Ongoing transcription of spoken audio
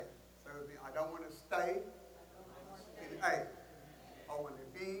with me. I don't want to stay in A. I want to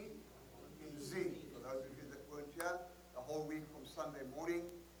be in Z. For those of you that weren't here, the whole week from Sunday morning,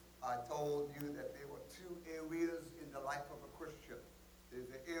 I told you that there were two areas in the life of a Christian. There's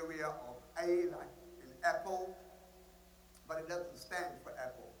the area of A, like in Apple, but it doesn't stand for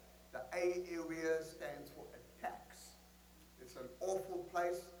Apple. The A area stands for attacks. It's an awful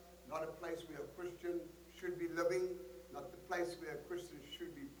place, not a place where a Christian should be living, not the place where a Christian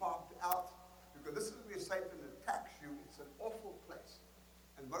should be parked out, because this is where Satan attacks you. It's an awful place.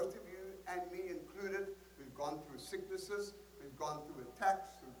 And most of you, and me included, we've gone through sicknesses, we've gone through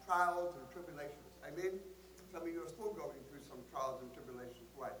attacks, through trials and tribulations. Amen? Some of you are still going through some trials and tribulations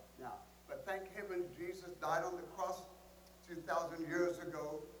right now. But thank heaven Jesus died on the cross 2,000 years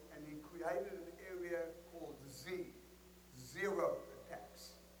ago, and he created an area called Z, zero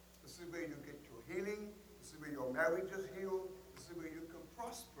attacks. This is where you get your healing. This is where your marriage is healed. This is where you can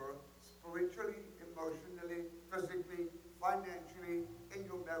prosper spiritually, emotionally, physically, financially, in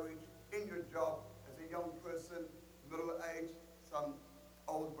your marriage, in your job, as a young person, middle age, some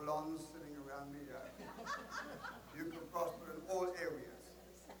old blondes sitting around me. You can prosper in all areas.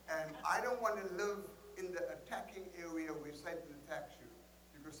 And I don't want to live in the attacking area where Satan attacks you,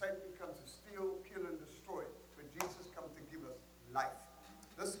 because Satan comes to steal, kill, and destroy. But Jesus comes to give us life.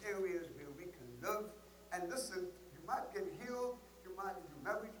 This area is where we can live. And listen, you might get healed, your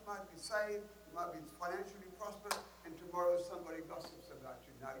marriage might be saved, you might be financially prosperous, and tomorrow somebody gossips about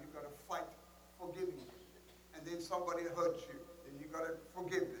you. Now you've got to fight forgiving them. And then somebody hurts you, then you've got to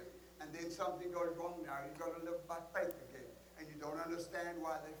forgive them. And then something goes wrong now, you've got to live by faith again. And you don't understand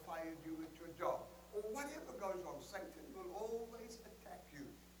why they fired you at your job. Or whatever goes wrong, Satan will always attack you.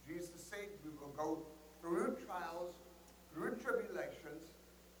 Jesus said we will go through trials, through tribulations,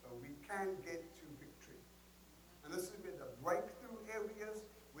 so we can get to victory. And this is where the breakthrough areas,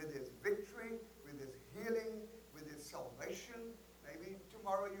 where there's victory, where there's healing, where there's salvation. Maybe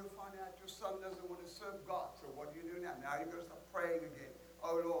tomorrow you'll find out your son doesn't want to serve God. So what do you do now? Now you're going to start praying again.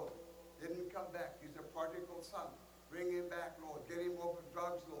 Oh, Lord, didn't come back. He's a prodigal son. Bring him back, Lord. Get him off of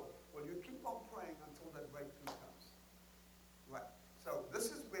drugs, Lord. Well, you keep on praying until that breakthrough comes. Right. So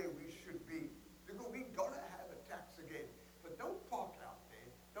this is where we should be. Because we're going to have attacks again. But don't park out there.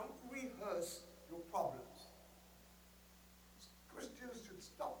 Don't rehearse your problems. Christians should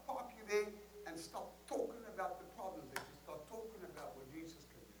stop parking there and stop talking about the problems. They should start talking about what Jesus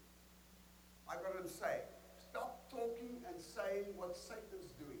can do. I got to say, stop talking and saying what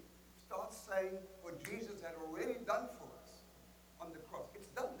Satan's doing. Start saying what Jesus had already done for us on the cross. It's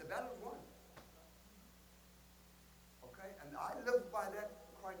done. The battle's won. Okay? And I live by that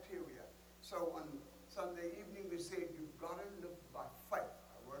criteria. So on Sunday evening we said you've got to live by faith.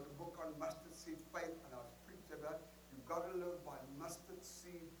 I wrote a book on mustard seed faith, and I was preached about you've got to live by mustard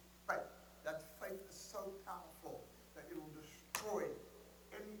seed faith. That faith is so powerful that it will destroy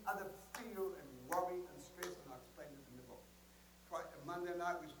any other fear and worry and stress, and I explained it in the book. Monday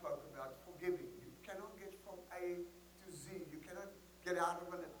night we spoke about forgiving. You cannot get from A to Z. You cannot get out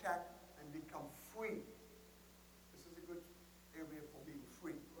of an attack and become free. This is a good area for being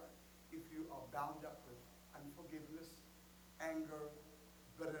free, right? If you are bound up with unforgiveness, anger,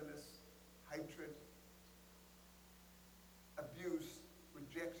 bitterness, hatred, abuse,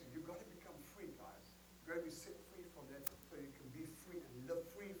 rejection, you've got to become free, guys. You've got to be set free from that so you can be free and live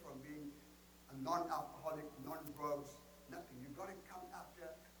free from being a non-alcoholic, non-drugs, nothing. You've got to come out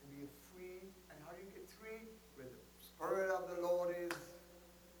there and be free. And how do you get free? Where the Spirit of the Lord is,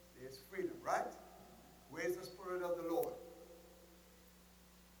 there's freedom, right? Where's the Spirit of the Lord?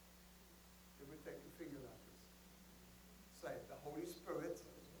 Let me take your finger like this. Say, the Holy Spirit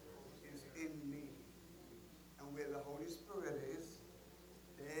is in me. And where the Holy Spirit is,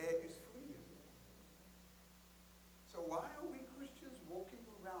 there is freedom. So why are we Christians walking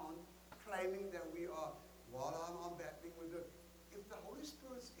around claiming that we are, well, I'm battling with it. If the Holy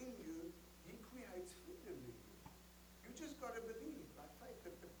Spirit's in you, he creates freedom in you. You just got to believe by faith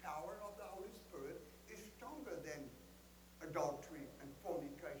that the power of the Holy Spirit is stronger than adultery and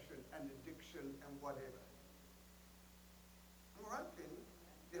fornication and addiction and whatever. All right, then.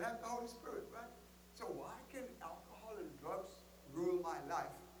 You have the Holy Spirit, right? So why can alcohol and drugs rule my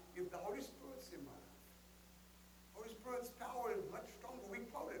life if the Holy Spirit's in my life? Holy Spirit's power is much stronger. We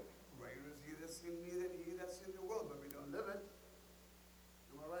quote it. Greater is he that's in me than he that's in the world, but we don't live it.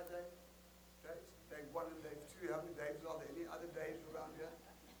 Am I right, Dave? Dave 1 and Dave 2. How many Daves are there? Any other Daves around here?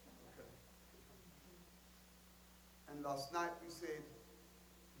 Okay. And last night we said,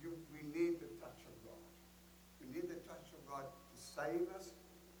 we need the touch of God. We need the touch of God to save us,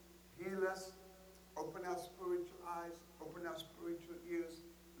 heal us, open our spiritual eyes, open our spiritual ears,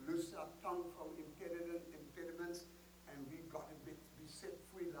 loose our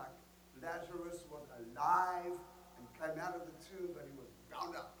alive and came out of the tomb, but he was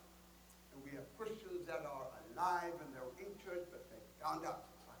bound up. And we have Christians that are alive and they're in church, but they're bound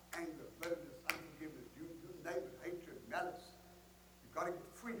up. It's like anger, bitterness, unforgiveness, you name it, hatred, malice. You've got to get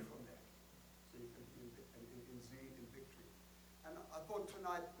free from that so you can be in Z, in victory. And I thought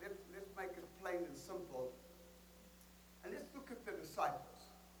tonight, let's make it plain and simple. And let's look at the disciples.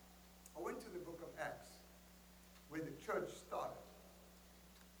 I went to the book of Acts, where the church started,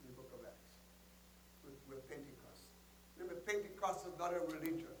 in the book of Acts, with Pentecost. Remember, Pentecost is not a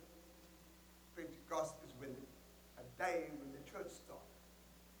religion. Pentecost is a day when the church started.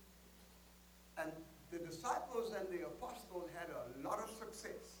 And the disciples and the apostles had a lot of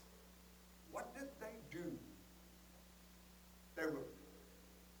success. What did they do? They were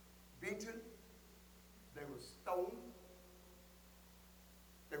beaten. They were stoned.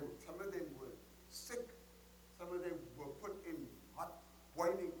 Some of them were sick. Some of them were put in hot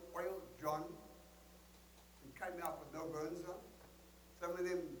boiling oil, John, and came out with no burns on. Some of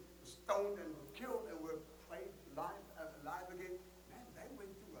them were stoned and were killed and were prayed alive again. Man, they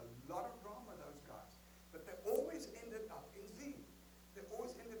went through a lot of drama, those guys. But they always ended up in Z. They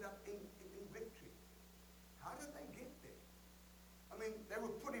always ended up in victory. How did they get there? I mean, they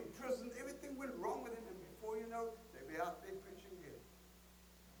were put in prison. Everything went wrong with them. And before you know, they'd be out there preaching again.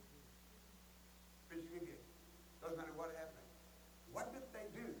 Preaching again. Doesn't matter what happened. What did they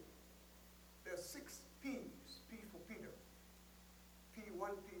do? There are 6 P's. P for Peter.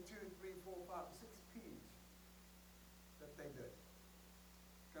 P1, P2, 3, 4, 5, 6 P's that they did.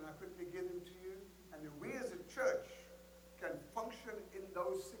 Can I quickly give them to you? And if we as a church can function in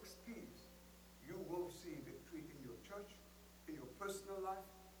those 6 P's, you will see victory in your church, in your personal life,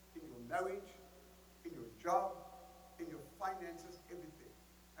 in your marriage, in your job, in your finances, everything.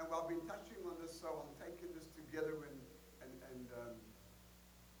 And I've been touching on this, so I'm taking this together and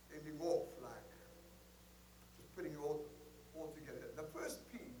ending off, like just putting it all together. The first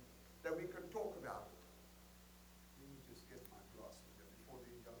P that we can talk about, let me just get my glasses here before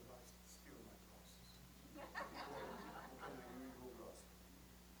the young guys steal my glasses.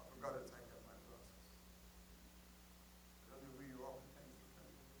 I forgot to take out my glasses. I don't know who you are.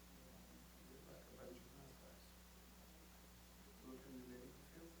 You're like a bunch of nice guys. Look in the medical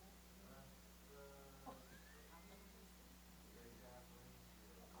field.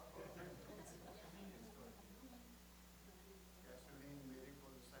 Gasoline, medical,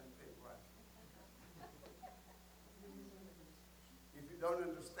 the same thing, right? If you don't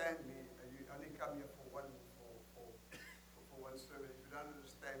understand me, you only come here for one service. If you don't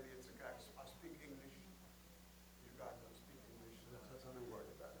understand me, it's okay. I speak English. You guys don't speak English, so don't worry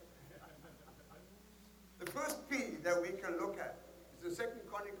about it. The first P that we can look at is in 2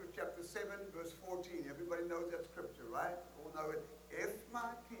 Chronicles chapter 7, verse 14. Everybody knows that scripture, right? All know it. If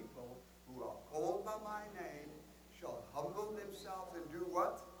my people who are called by my name shall humble themselves and do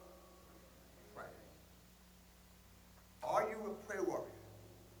what? Pray. Are you a prayer warrior?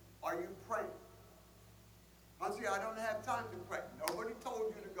 Are you praying? Honestly, I don't have time to pray. Nobody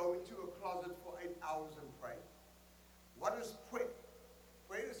told you to go into a closet for 8 hours and pray. What is prayer?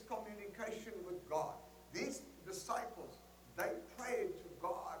 Prayer is communication with God. These disciples, they prayed to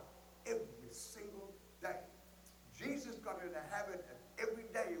God every single day. Jesus got in a habit of every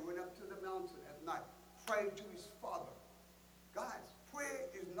day he went up to the mountain at night, prayed to his Father. Guys, prayer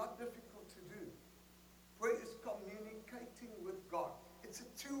is not difficult to do. Prayer is communicating with God. It's a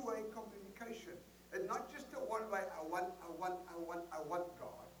two-way communication. And not just a one-way, I want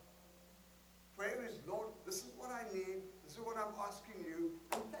God. Prayer is, Lord, this is what I need. This is what I'm asking you.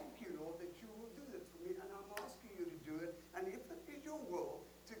 And thank you, Lord, that you will do this for me. And I'm asking you to do it. And if it is your will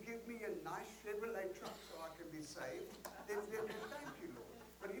to give me a nice Chevrolet truck so I can be saved, then thank you, Lord.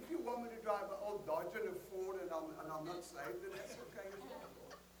 But if you want me to drive an old Dodge and a Ford and I'm not saved, then that's okay as well,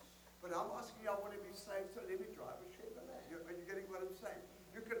 Lord. But I'm asking you, I want to be saved, so let me drive a Chevrolet. Are you getting what I'm saying?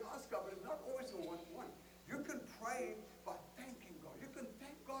 You can ask God, but it's not always a one-to-one. You can pray by thanking God. You can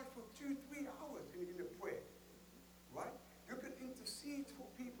thank God for 2-3 hours in a prayer, right? You can intercede for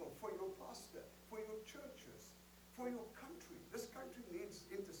people, for your pastor, for your churches, for your country. This country needs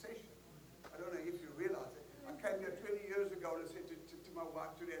intercession. I don't know if you realize it. I came here 20 years ago and I said to my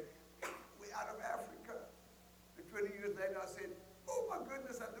wife today, we're out of Africa. And 20 years later I said, oh my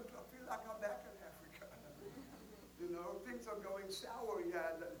goodness, I feel like I'm back in Africa. You know, things are going sour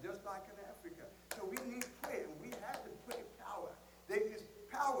here, just like in Africa. So we need prayer, and we have the prayer power. There is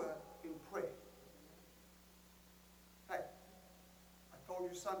power in prayer. Hey, I told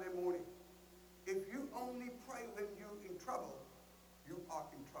you Sunday morning, if you only pray when you're in trouble, you are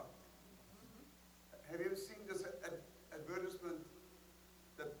in trouble. Have you ever seen this advertisement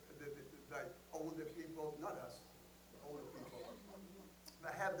that the older people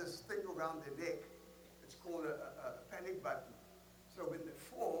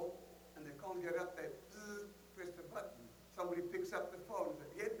get up there, press the button. Somebody picks up the phone and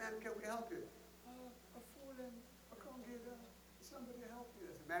says, "Yes, ma'am, can we help you?" "Oh, I've fallen. I can't get up. Somebody help me."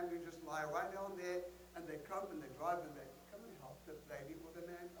 I said, "Ma'am, you just lie right down there," and they come and they drive and they come and help the lady or the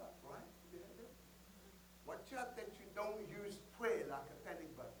man up, right? Yeah. Watch out that you don't use prayer like a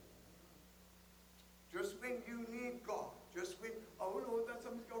panic button. Just when you need God, just when, "Oh Lord, that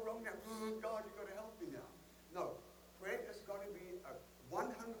something's go wrong now. God, you've got to help me now." No, prayer has got to be a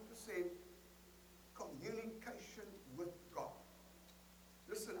 100% communication with God.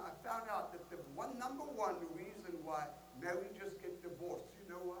 Listen, I found out that the number one reason why marriages get divorced, you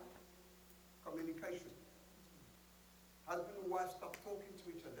know why? Communication. Husband and wife stop talking to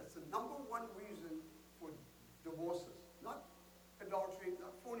each other. That's the number one reason for divorces. Not adultery,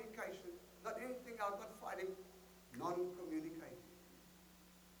 not fornication, not anything else, not fighting, non-communicating.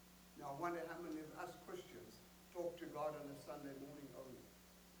 Now I wonder how many of us Christians talk to God on a Sunday morning only.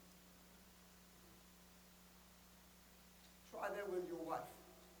 Try that with your wife.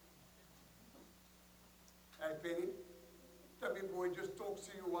 Hey, Penny, Tubby boy just talks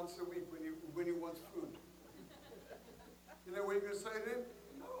to you once a week when he wants food. You know what you're going to say to him?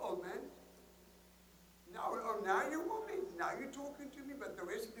 "No, old man. Now you want me. Now you're talking to me, but the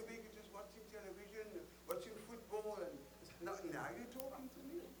rest of the week you're just watching television, watching football, and now you're talking to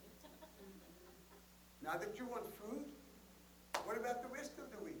me. Now that you want food, what about the rest of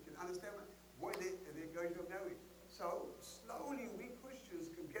the week?" You understand? Boy, there goes your marriage. So slowly we Christians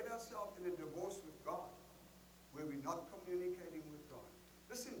can get ourselves in a divorce with God, where we're not communicating with God.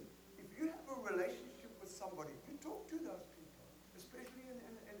 Listen, if you have a relationship with somebody, you talk to those people, especially in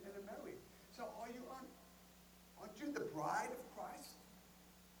a marriage. So aren't you the bride of Christ?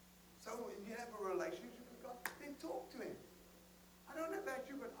 So when you have a relationship with God, then talk to him. I don't know about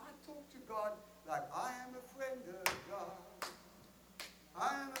you, but I talk to God like I am a friend of God. Am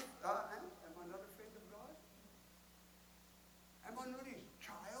I not a friend of God? Am I not his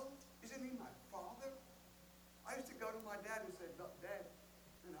child? Isn't he my father? I used to go to my dad and say, "Look, Dad,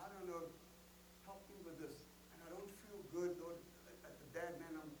 man, I don't know, help me with this. And I don't feel good, Lord, Dad,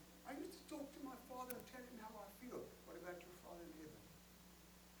 man, I used to talk to my father and tell him how I feel." What about your Father in heaven?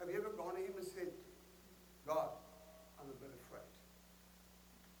 Have you ever gone to him and said, "God, I'm a bit afraid.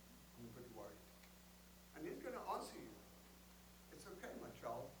 I'm a bit worried." And he's going to answer you. "It's okay, my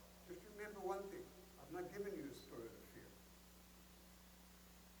child. Just remember one thing. I've not given you a spirit of fear."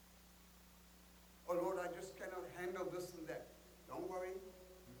 "Oh, Lord, I just cannot handle this and that." Don't worry.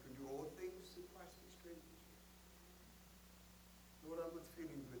 You can do all things through Christ who strengthens you. "Lord, I'm not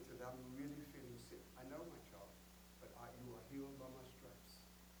feeling good today. I'm really feeling sick." "I know, my child, but you are healed by my stripes."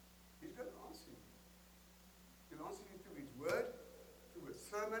 He's going to answer you. He'll answer you through his word, through a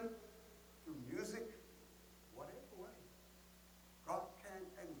sermon, through music, whatever way. God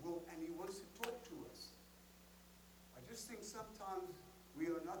can and will, and he wants to talk to us. I just think sometimes we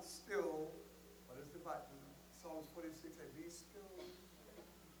are not still. What is the button? Psalms 46 says, "Be still."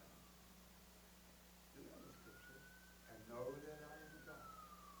 You know the scripture. "And know that I am God."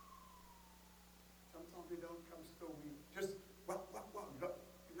 Sometimes we don't come still. We just,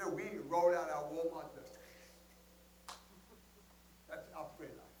 we roll out our Walmart list. That's our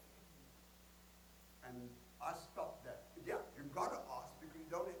prayer life. And I stopped that. Yeah, you've got to ask, because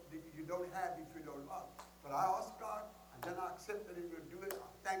you don't have if you don't ask. But I ask God, and then I accept that he will do it. I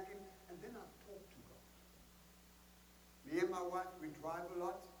thank him, and then I talk to God. Me and my wife, we drive a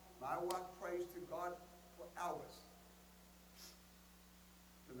lot. My wife prays to God for hours.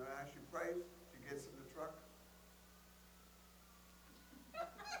 You know how she prays? She gets in the truck,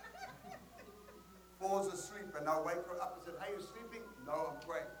 falls asleep, and I wake her up and said, "Hey, you sleeping?" "No, I'm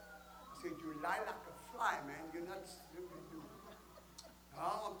praying." I said, "You lie like a fly, man. You're not sleeping." "No,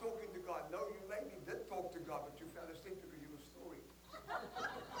 I'm talking to God." "No, you maybe did talk to God, but you fell asleep because you were snoring."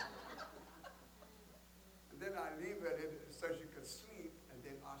 And then I leave her so she could sleep, and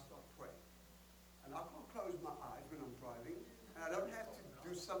then I start praying. And I can't close my eyes when I'm driving, and I don't have to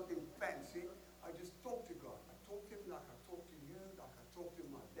do something fancy. I just talk to God. I talk to him like I talk to you, like I talk to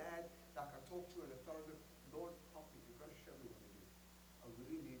my dad, like I talk to an authority. "Lord, help me. You've got to show me what to do. I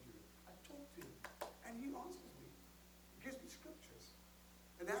really need you." I talk to him, and he answers me. He gives me scriptures.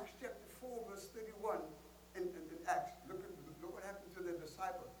 In Acts chapter 4, verse 31, in Acts, look what happened to the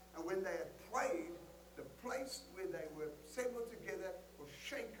disciples. And when they had prayed, the place where they were assembled together was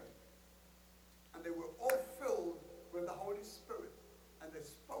shaken. And they were all filled with the Holy Spirit. And they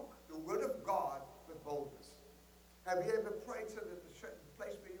spoke the word of God with boldness. Have you ever prayed so that the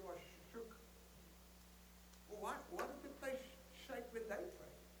place where you are shook? Well, why did the place shake when they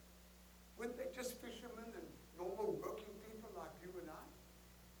prayed? Weren't they just fishermen and normal working people like you and I?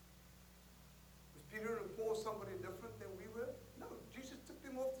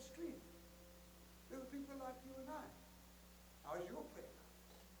 How's your prayer life?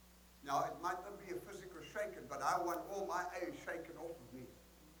 Now, it might not be a physical shaking, but I want all my A's shaken off of me.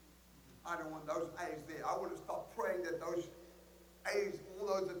 I don't want those A's there. I want to start praying that those A's,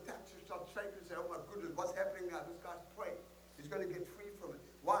 all those attacks start shaking and say, oh my goodness, what's happening now? This guy's praying. He's going to get free from it.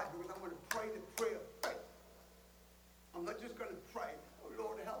 Why? Because I'm going to pray the prayer of faith. I'm not just going to pray, oh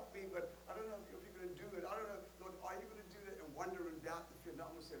Lord, help me, but I don't know if you're going to do it. I don't know, Lord, are you going to do it? And wonder and doubt if you're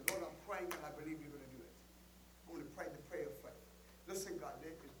not. I'm going to say, Lord, I'm praying and I believe you're going to do it. I'm going to pray the prayer of faith. Listen, God,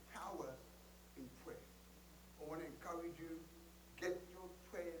 there is power in prayer. I want to encourage you, get your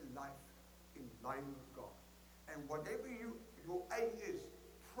prayer life in line with God. And whatever your A is,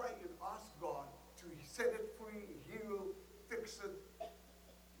 pray and ask God to set it free, heal, fix it,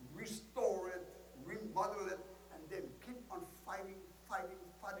 restore it, remodel it, and then keep on fighting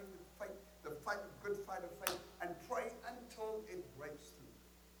the fight, the good fight of faith, and pray until it breaks through.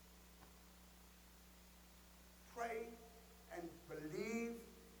 Pray and believe,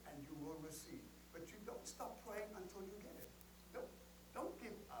 and you will receive. But you don't stop praying until you get it. Don't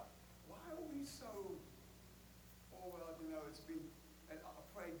give up. Why are we so, oh, well, it's been, and I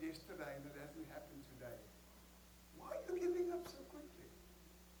prayed yesterday and it hasn't happened today. Why are you giving up so quickly?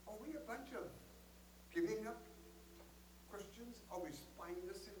 Are we a bunch of giving up Christians? Are we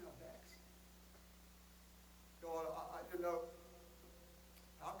spineless in our backs? God,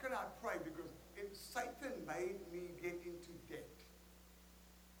 how can I pray? Because Satan made me get into debt.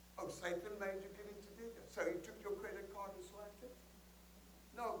 Oh, Satan made you get into debt? So he took your credit card and swiped it?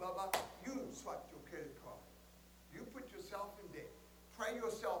 No, Baba, you swiped your credit card. You put yourself in debt. Pray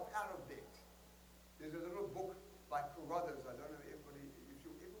yourself out of debt. There's a little book by Carruthers. I don't know everybody, if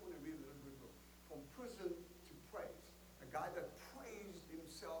you ever want to read a little good book, From Prison to Praise. A guy that praised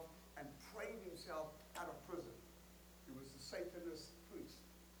himself and prayed himself out of prison. He was a Satanist priest.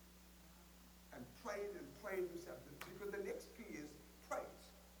 And prayed himself. Because the next P is praise.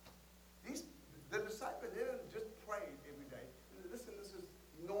 The disciples, they didn't just pray every day. Listen, this is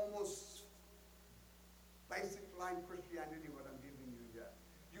normal, basic line Christianity, what I'm giving you here.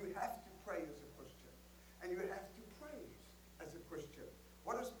 You have to pray as a Christian. And you have to praise as a Christian.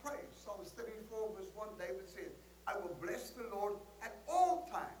 What is praise? Psalms 34 verse 1, David says, I will bless the Lord at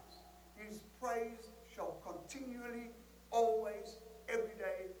all times. His praise shall continually, always, every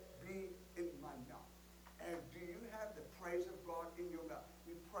day be in my mouth. And do you have the praise of God in your mouth?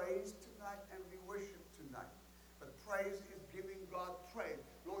 We praise tonight and we worship tonight. But praise is giving God praise.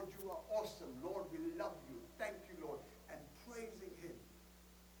 Lord, you are awesome. Lord, we love you. Thank you, Lord. And praising him.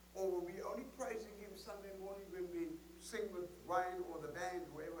 Or were we only praising him Sunday morning when we sing with Ryan or the band,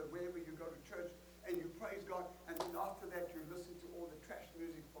 wherever you go to church, and you praise God, and then after that you listen to all the trash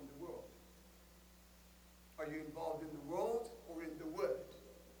music from the world? Are you involved in the world or in the Word?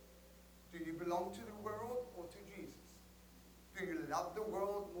 Do you belong to the world or to Jesus? Do you love the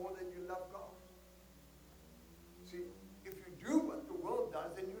world more than you love God? See, if you do what the world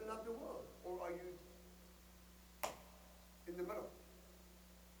does, then you love the world. Or are you in the middle?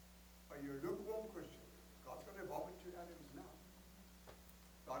 Are you a lukewarm Christian? God's going to vomit you out of his mouth.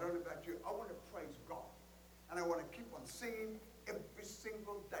 So I don't know about you. I want to praise God. And I want to keep on singing every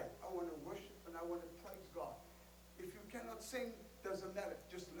single day. I want to worship and I want to praise God. If you cannot sing, doesn't matter.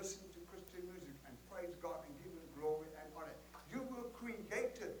 Just listen to Christian music and praise God and give him glory and honor. You were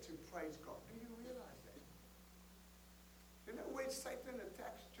created to praise God. Do you realize that? You know where Satan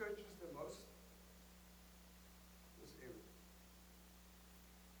attacks churches the most? This area.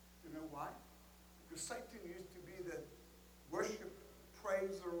 You know why? Because Satan used to be the worship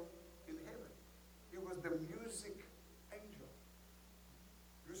praiser in heaven. He was the music angel,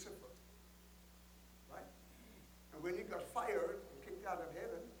 Lucifer. Right? And when he got fired and kicked out of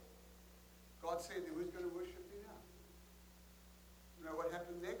heaven, God said, who's going to worship me now? You know what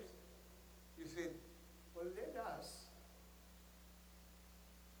happened next? He said, well, let us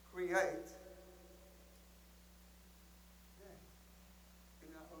create in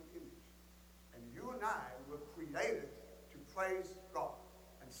our own image. And you and I were created to praise God.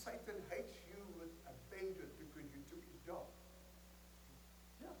 And Satan hates you with a vengeance because you took his job.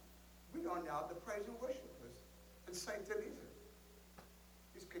 Yeah. We are now the praise and worshipers. And Satan isn't.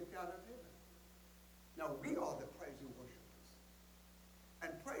 He's kicked out of heaven. Now we are the praise and worshipers. And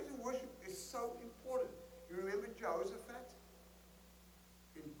praise and worship is so important. You remember Jehoshaphat?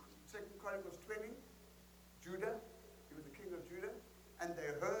 In 2 Chronicles 20, Judah, he was the king of Judah, and they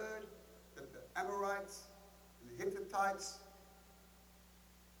heard that the Amorites, the Hittites,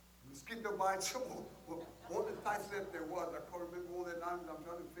 mosquito bites, all the types that there was, I can't remember all their names, I'm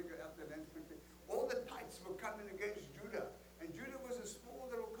trying to figure out their names quickly. All the types were coming against Judah, and Judah was a small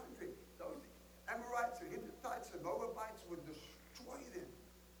little country. Those Amorites and Hittites and Moabites were destroyed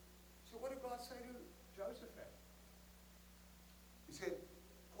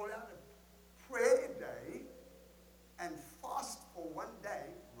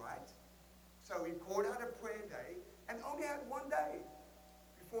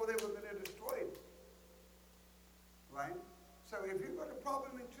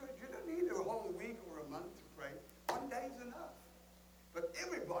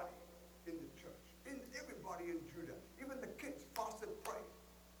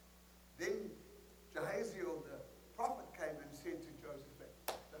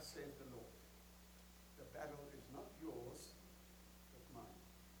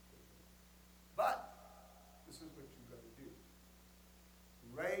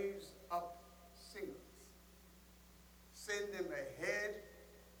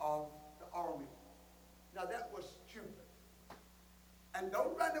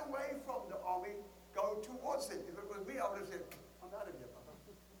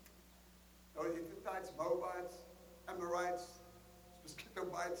Moabites, Amorites, mosquito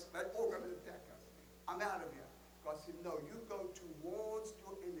bites, they're all going to attack us. I'm out of here. God said, no, you go towards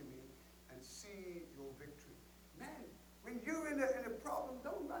your enemy and see your victory. Man, when you're in a problem,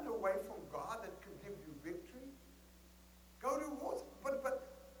 don't run away from God that can give you victory. Go towards, but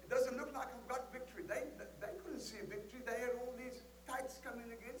it doesn't look like I've got victory. They couldn't see victory. They had all these kites coming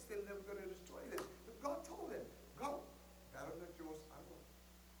against them that were going to destroy them. But God told them, go. Battle not yours, I will.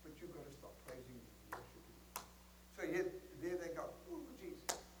 But you've got to stop praising me and worshiping me. So there they go, oh,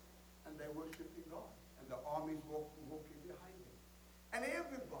 Jesus. And they're worshiping God. And the armies walking behind them. And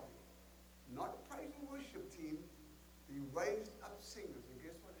everybody, not a praise and worship team, they raised up singers. And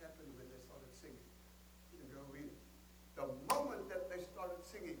guess what happened when they started singing? You can go read it. The moment that they started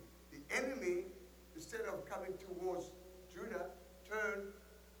singing, the enemy, instead of coming towards Judah, turned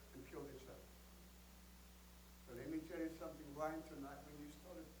and killed each other. So let me tell you something, Ryan, tonight when you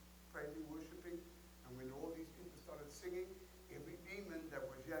started praising, worshiping, and when all these people started singing, every demon that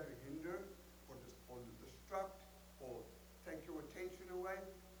was here to hinder or to distract or take your attention away,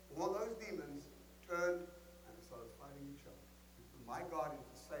 all those demons turned and started fighting each other. Because my God is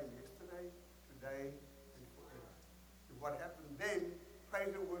the same yesterday, today, and forever. And what happened then,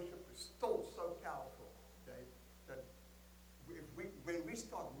 praise and worship is still so powerful, Dave, that when we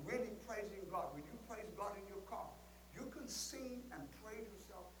start really praising God, when you praise God in your car, you can sing and praise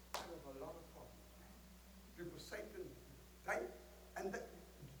yourself out of a lot of problems, man. Because Satan,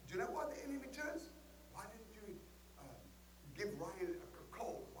 do you know why the enemy turns? Why didn't you give Ryan a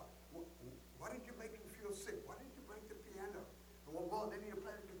cold? Why did you make him feel sick? Why didn't you break the piano? Well, then you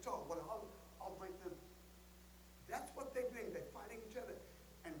play the guitar. Well, I'll break the... That's what they're doing. They're fighting each other.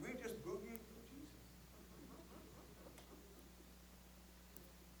 And we just boogie for Jesus.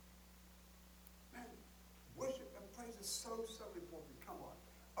 Man, worship and praise is so important. Come on.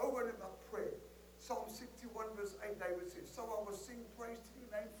 Over and above prayer. Psalm 61 verse 8, David says, so I will sing praise to your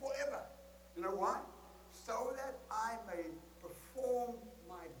name forever. You know why? So that I may perform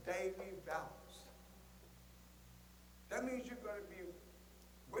my daily vows. That means you're going to be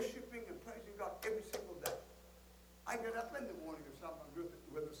worshiping and praising God every single day. I get up in the morning or something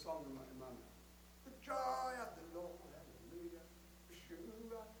with a song in my mouth. The joy of the Lord, hallelujah.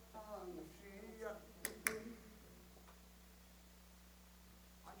 Yeshua, HaMashiach.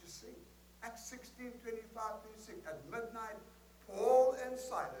 I just sing. Acts 16, 25, 26. At midnight, Paul and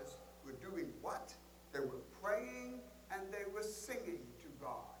Silas were doing what? They were praying and they were singing to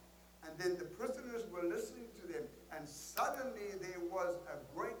God. And then the prisoners were listening to them. And suddenly there was a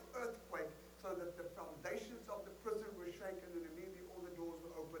great earthquake so that the foundations of the prison were shaken and immediately all the doors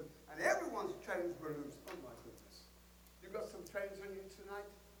were open. And everyone's chains were loose. Oh my goodness. You got some chains on you tonight?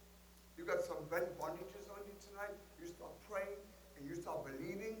 You got some bondages on you tonight? You start praying and you start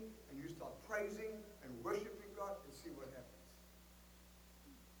believing and you start praising and worshiping God and see what happens.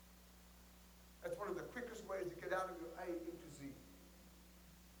 That's one of the quickest ways to get out of your A into Z.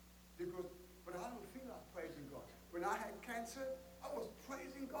 But I don't feel like praising God. When I had cancer, I was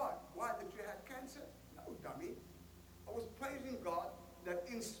praising God. Why did you have cancer? No, dummy. I was praising God that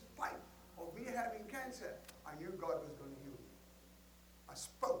in spite of me having cancer, I knew God was going to heal me. I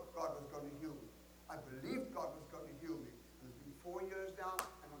spoke God was going to heal me. I believed God was going to heal me. And it's been 4 years now,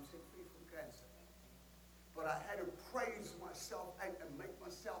 and I'm set free from cancer. But I had to praise myself and make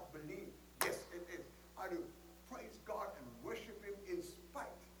myself believe. Yes, it is. I do praise God and worship Him in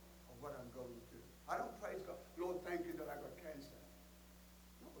spite of what I'm going through. I don't praise God, Lord, thank you that I got cancer.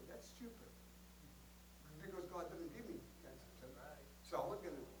 No, that's stupid. Because God didn't give me cancer. Right. So I'm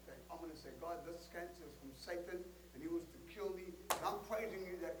going to say, God, this cancer is from Satan, and he was to kill me. And I'm praising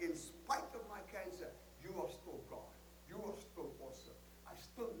you that in spite of my cancer, you are still God. You are still awesome. I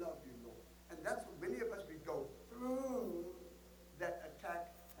still love you, Lord. And that's what many of us, we go through that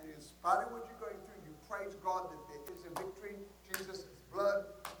attack. And in spite of what you're going through, you praise God that there is a victory. Jesus' blood,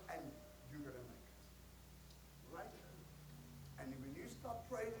 and you're going to make it. Right? And when you start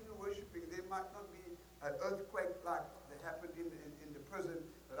praising and worshiping, there might not be an earthquake like that happened in the prison,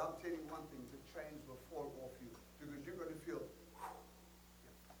 but I'm telling you one thing, the chains will fall off you. Because you're going to feel,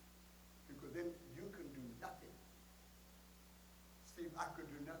 because then you can do nothing. Steve, I could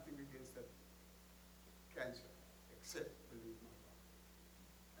do nothing against that cancer, except believe my God.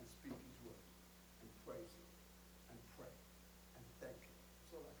 And speak His word, and praise Him, and pray, and thank Him.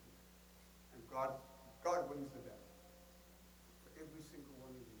 That's all I can do. And God wins the battle. For every single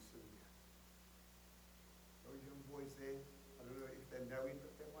one of you sitting here. Those young boys there, I don't know if they're married,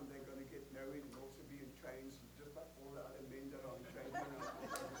 but they're one day going to get married and also be in chains, just like all the other men that are in chains.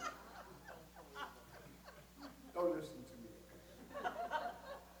 Don't listen to me.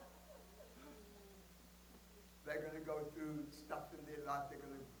 go through stuff in their life they're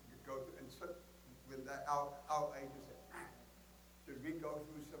going to go through. And so when they're our age, they say, should we go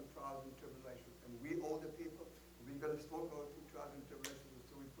through some trials and tribulations? And we older people, we're going to still go through trials and tribulations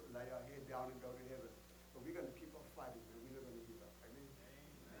until we lay our head down and go to heaven. But we're going to keep on fighting, and we're not going to give up. Amen?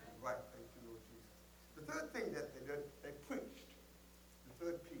 Amen. Right. Thank you, Lord Jesus. The third thing that they did, they preached. The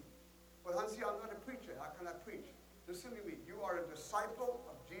third P. Well, Hansi, I'm not a preacher. How can I preach? Listen to me. You are a disciple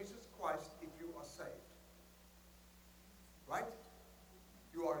of Jesus Christ if you are saved. Right?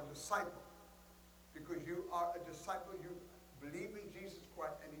 You are a disciple. Because you are a disciple. You believe in Jesus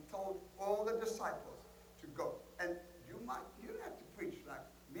Christ. And he told all the disciples to go. And you don't have to preach like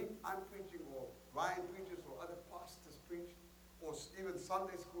me. I'm preaching, or Ryan preaches, or other pastors preach, or even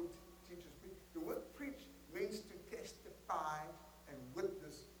Sunday school teachers preach. The word preach means to testify and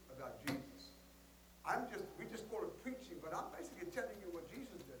witness about Jesus. We just call it preaching, but I'm basically telling you what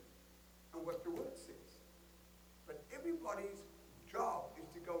Jesus did and what the word says. But everybody's job is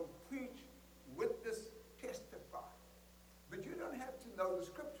to go preach, witness, testify. But you don't have to know the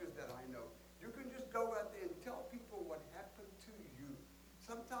scriptures that I know. You can just go out there and tell people what happened to you.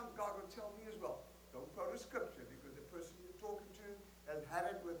 Sometimes God will tell me as well, don't quote a scripture, because the person you're talking to has had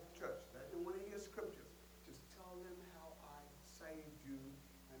it with church. They don't want to hear scriptures. Just tell them how I saved you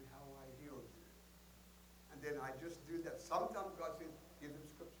and how I healed you. And then I just do that. Sometimes God says, give them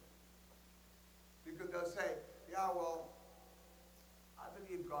scripture. Because they'll say, yeah, well, I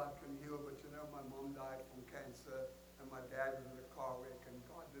believe God can heal, but you know, my mom died from cancer, and my dad was in a car wreck, and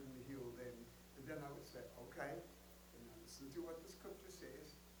God didn't heal them. And then I would say, okay, then I listen to what the scripture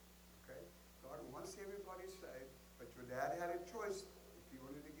says. Okay, God wants everybody saved, but your dad had a choice if he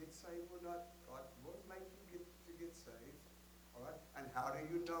wanted to get saved or not. God will make you get saved. All right, and how do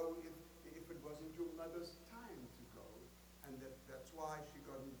you know if it wasn't your mother's time to go, and that's why she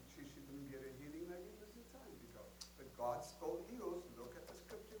didn't get a healing? Maybe it was the time to go. But God still heals. Look at the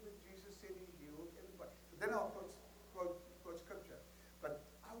scripture that Jesus said he healed everybody. So then I'll quote scripture. But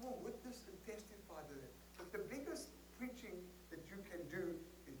I will witness and testify to it. But the biggest preaching that you can do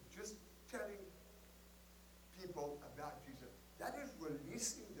is just telling people about Jesus. That is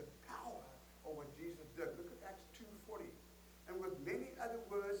releasing the power of what Jesus did. Look at Acts 2:40. And with many other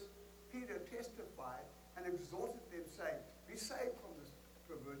words, Peter testified and exhorted them, saying, be saved from this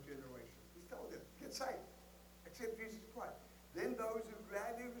perverse generation. He told them, get saved, accept Jesus Christ. Then those who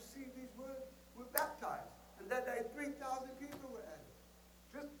gladly received these words were baptized. And that day 3,000 people were added.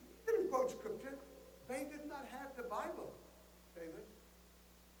 Just, he didn't quote scripture. They did not have the Bible, David.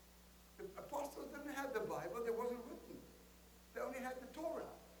 The apostles didn't have the Bible. It wasn't written. They only had the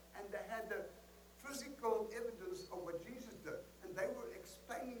Torah. And they had the physical evidence of what Jesus did. And they were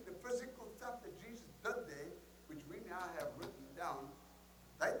explaining the physical stuff that Jesus did there, which we now have written down.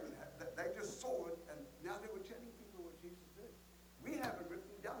 They didn't have that. They just saw it, and now they were telling people what Jesus did. We have it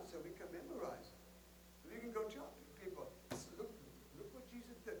written down so we can memorize it. So you can go tell people, look what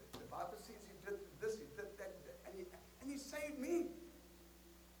Jesus did. The Bible says he did this, he did that, and he saved me.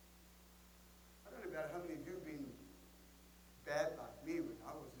 I don't know about how many of you have been bad like me when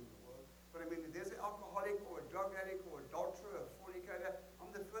I was in the world. But I mean, if there's an alcoholic or a drug addict or adulterer or fornicator,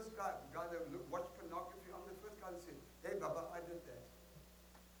 I'm the first guy that watched pornography. I'm the first guy that said, hey, Baba, I did that.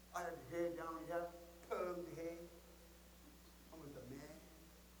 I had hair down here, permed hair. I was a man.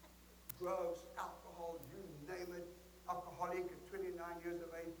 Drugs, alcohol, you name it. Alcoholic at 29 years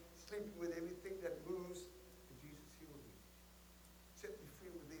of age, sleeping with everything that moves. And Jesus healed me. Set me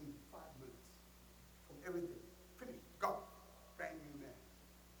free within 5 minutes from everything. Finished. Gone. Brand new man.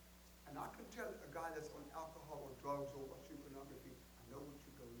 And I can tell a guy that's on alcohol or drugs or watching pornography, I know what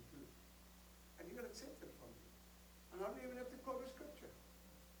you're going through. And you're going to accept it from me. And I don't even have to quote a scripture.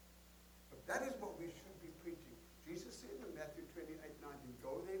 But that is what we should be preaching. Jesus said in Matthew 28:19,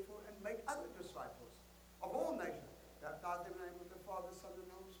 go therefore and make other disciples of all nations, baptize them in the name of the Father, Son, and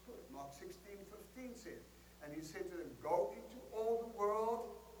Holy Spirit. Mark 16:15 says, and he said to them, go into all the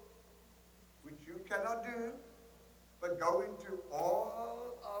world, which you cannot do, but go into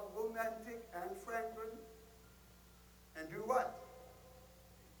all of Romantic and Franklin, and do what?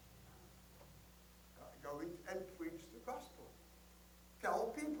 Go in and preach the gospel.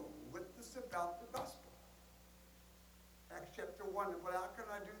 Tell people, witness about the gospel. Acts chapter 1, well, how can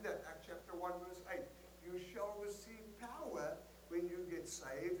I do that? Acts chapter 1, verse 8. You shall receive power when you get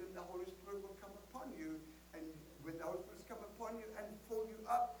saved, and the Holy Spirit will come upon you. And when the Holy Spirit comes upon you and fill you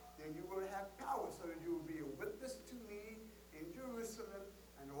up, then you will have power, so that you will be a witness to me in Jerusalem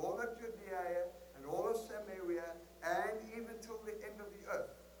and all of Judea and all of Samaria and even till the end of the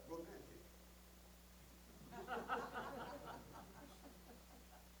earth. Romantic.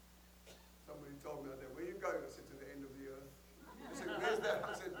 Somebody told me that, where you going? I said, to the end of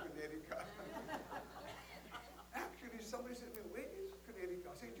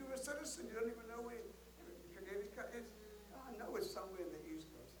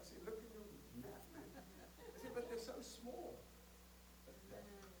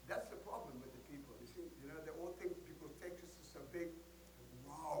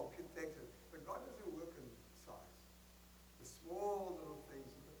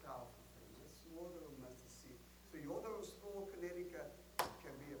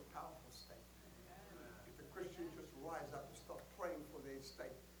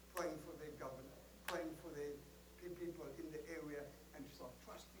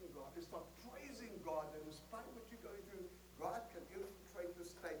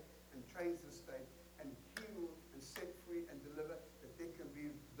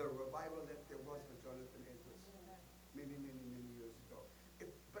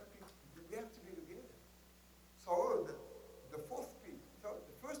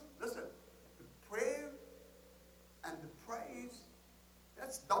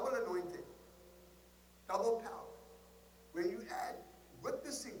That's double anointing, double power. When you add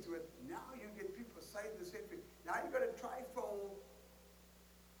witnessing to it, now you get people saved and set free. Now you've got a trifold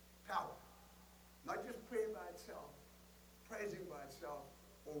power. Not just prayer by itself, praising by itself,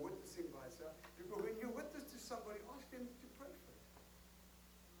 or witnessing by itself. Because when you witness to somebody, ask them to pray for you.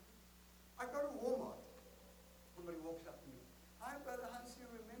 I go to Walmart. Somebody walks up to me. Hi, Brother Hans, you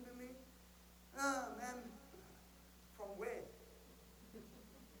remember me? Ah, man. From where?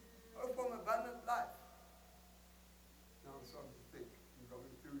 Oh, from Abundant Life. Now I'm starting to think. I'm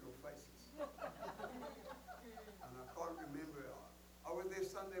going through your faces. And I can't remember. I was there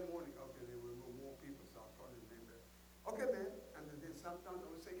Sunday morning. Okay, there were more people, so I can't remember. Okay, man. And then sometimes I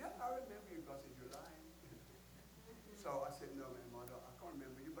would say, yeah, I remember you. God said, you're lying. So I said, no, man, I can't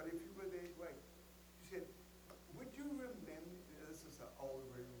remember you. But if you were there, wait. She said, would you remember, this is an old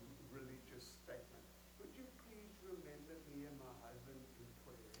religious statement, would you please remember me and my husband in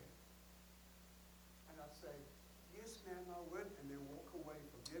prayer? And I'd say, yes, ma'am, I would. And then walk away,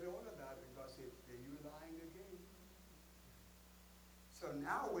 forget all about it. And God said, are you lying again? So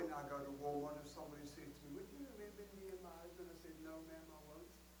now when I go to Walmart, if somebody says to me, would you remember me and my husband? I said, no, ma'am, I won't.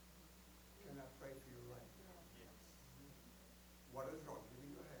 Can I pray for you right now? Yes. What is wrong? Give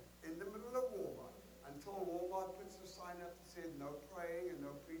me your hand. In the middle of Walmart, until Walmart puts a sign up that says no praying and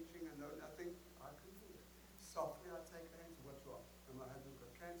no preaching and no nothing, I can do it. Softly I take her hands. What's wrong? And my husband's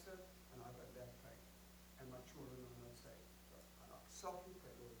got cancer, and I've got back pain. And my children are not saved. So I softly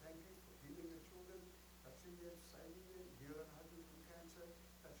pray, Lord, thank you for healing the children, touching them, saving them, heal her husband from cancer,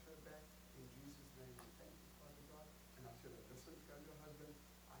 touch her back in Jesus' name. And thank you, Father God. And I said, listen, tell your husband,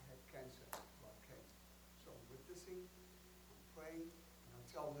 I had cancer, God came. So I'm witnessing, I'm praying, and I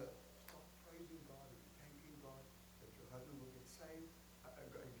tell her, stop praising God and thanking God that your husband will get saved,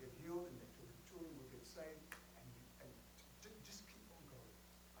 get healed, and that your children will get saved, and just keep on going.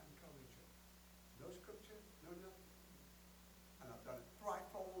 I encourage her. No scripture, no nothing. And I've done a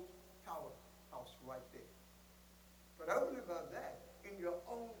trifold powerhouse right there. But over and above that, in your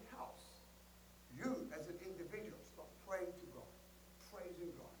own house, you as an individual start praying to God,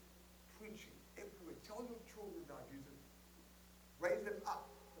 praising God, preaching everywhere. Tell your children about Jesus. Raise them up.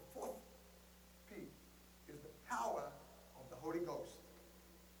 The fourth P is the power of the Holy Ghost,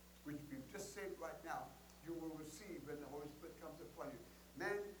 which we've just said right now, you will receive when the Holy Spirit comes upon you.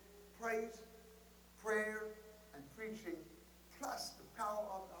 Man, praise, prayer, and preaching, plus the power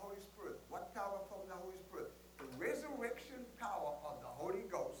of the Holy Spirit. What power from the Holy Spirit? The resurrection power of the Holy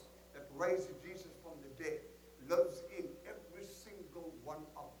Ghost that raised Jesus from the dead lives in every single one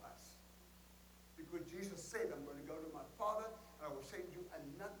of us. Because Jesus said, I'm going to go to my Father, and I will send you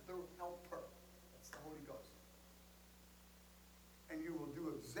another helper. That's the Holy Ghost. And you will do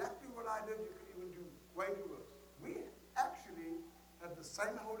exactly what I did. You can even do greater works. We actually have the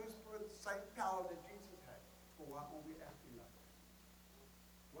same Holy Spirit, the same power that Jesus had. So why aren't we acting like that?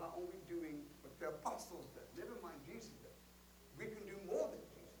 Why aren't we doing what the apostles did? Never mind Jesus did. We can do more than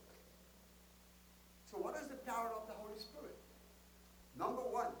Jesus did. So what is the power of the Holy Spirit? Number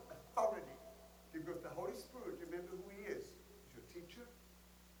one, authority. Because the Holy Spirit, remember who he is. He's your teacher,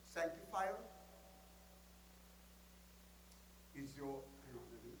 sanctifier. He's your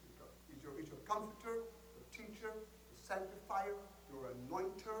comforter, your teacher, your sanctifier, your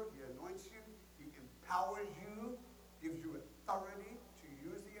anointer. He anoints you. He empowers you, gives you authority to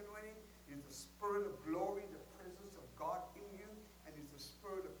use the anointing. He's the Spirit of glory, the presence of God in you, and he's the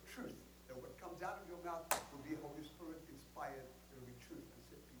Spirit of truth. That what comes out of your mouth will be Holy Spirit inspired. It will be truth and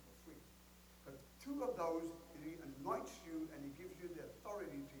set people free. But two of those, he anoints you and he gives you the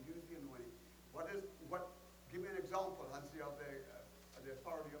authority to use the anointing. Give me an example, Hansi, of the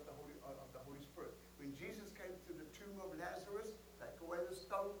authority of the Holy Spirit. When Jesus came to the tomb of Lazarus, take away the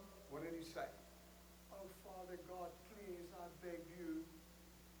stone, what did he say? Oh, Father God, please, I beg you,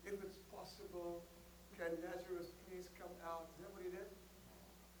 if it's possible, can Lazarus please come out? Is that what he did?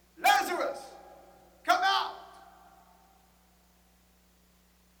 Lazarus, come out!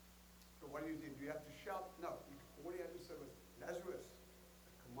 So what do you do? Do you have to shout? No. All he had to say was, Lazarus,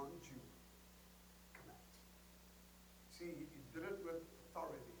 I command you, come out. See, he did it with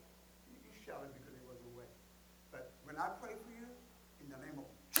authority. He shouted because he wasn't awake. But when I pray for you, in the name of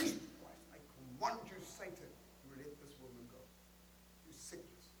Jesus Christ, I command you, Satan, to let this woman go. You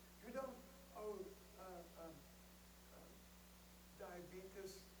sickness. You don't,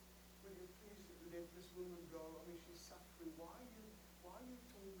 diabetes, will you please let this woman go? I mean, she's suffering. Why are you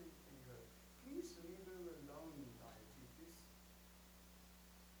tormenting her? Please leave her alone, diabetes.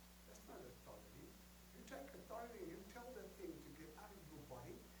 That's not authority. You take authority and you tell that thing to get out of your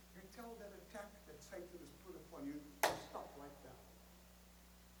body. You tell that attack that Satan has put upon you to stop right now.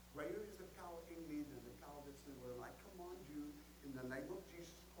 greater is the power in me than the power that's in the world. I command you in the name of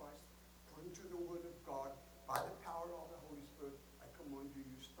Jesus Christ, according to the word of God, by the power of the Holy Spirit, I command you,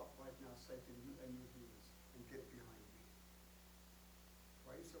 you stop right now, Satan, you and your demons, and get behind me.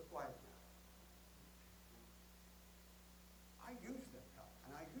 Why are you so quiet now? I use that power,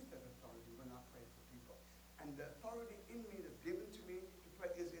 and I use that authority when I pray for people. And the authority in me that's given to me to pray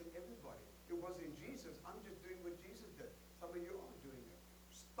is in everybody. It was in Jesus. I'm just doing what Jesus did. Some of you aren't doing it.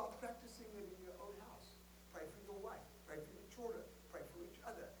 Stop practicing it in your own house. Pray for your wife. Pray for your children. Pray for each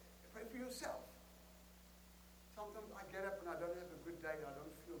other. Pray for yourself. Sometimes I get up and I don't have a good day. I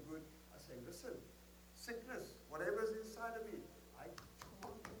don't feel good. I say, listen, sickness, whatever is inside of me,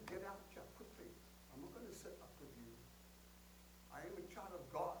 come on, get out here quickly. I'm not going to sit up with you. I am a child of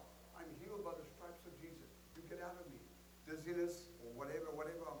God. I'm healed by the stripes of Jesus. You get out of me. Dizziness or whatever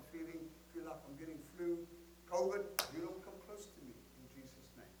I'm feeling, feel like I'm getting flu, COVID, you don't come close to me in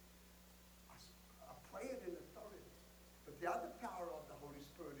Jesus' name. I pray it in authority. But the other power of the Holy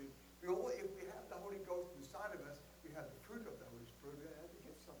Spirit is, if we have the Holy Ghost inside of us, we have the fruit of the Holy Spirit, we have the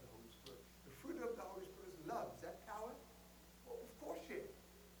gifts of the Holy Spirit. The fruit of the Holy Spirit is love. Is that power? Well, of course, yeah.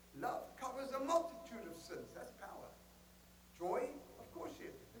 Love covers a multitude of sins. That's power. Joy? Of course,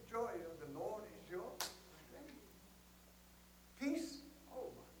 yeah. The joy of the Lord is your strength. Peace? Oh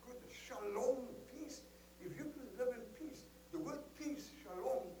my goodness. Shalom, peace. If you can live in peace, the word peace,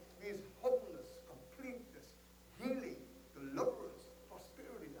 shalom, means wholeness, completeness, healing, deliverance,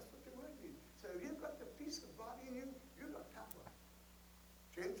 prosperity. That's what the word means. So if you've got the peace of God in you, you've got power.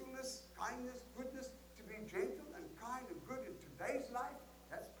 Gentleness, kindness, goodness. To be gentle and kind and good in today's life,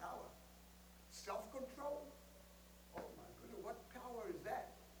 that's power. Self-control. Oh my goodness, what power is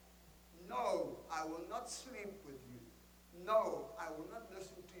that? No, I will not sleep with you. No, I will not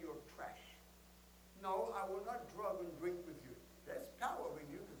listen to your trash. No, I will not drug and drink with you. That's power when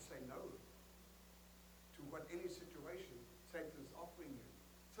you can say no to what any situation Satan is offering you.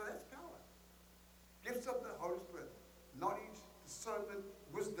 So that's power. Gifts of the Holy Spirit. Knowledge, discernment,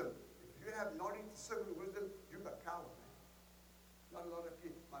 wisdom. If you have knowledge, discernment, wisdom, you've got power, man. Not a lot of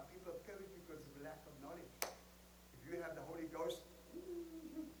people. My people perish because of lack of knowledge. If you have the Holy Ghost,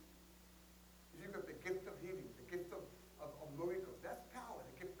 if you've got the gift of healing, the gift of miracles, that's power.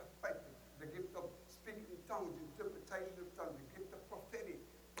 The gift of faith, the gift of speaking in tongues, interpretation of tongues, the gift of prophetic,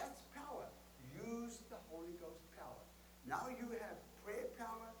 that's power. Use the Holy Ghost power. Now you have prayer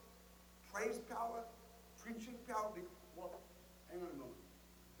power, praise power, preaching power. Well, hang on a moment.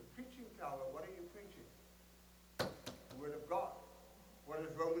 The preaching power, what are you preaching? The Word of God. What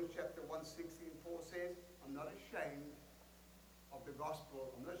does Romans chapter 1:16-4 says? I'm not ashamed of the gospel.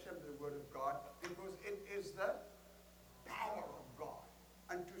 I'm not ashamed of the Word of God, because it is the power of God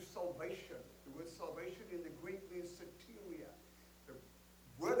unto salvation. The word salvation in the Greek means soteria. The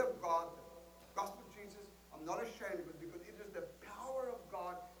Word of God, the gospel of Jesus, I'm not ashamed of it, because it is the power of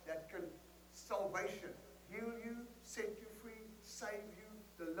God that can salvation, heal you, set you free, save you,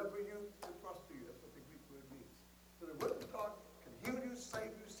 deliver you, and prosper you. That's what the Greek word means. So the Word of God can heal you,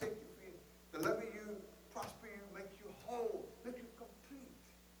 save you, set you free, deliver you, prosper you, make you whole, make you complete.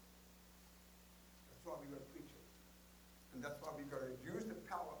 That's why we got to preach it. And that's why we got to use the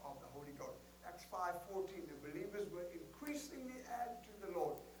power of the Holy Ghost. Acts 5:14, the believers were increasingly added to the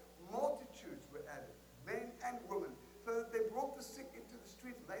Lord. Multitudes were added, men and women, so that they brought the sick into the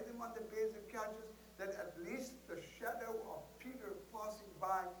streets, laid them on the beds and couches, that at least the shadow of Peter passing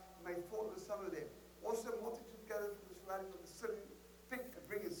by may fall on some of them. Also multitudes gathered from the surrounding of the city,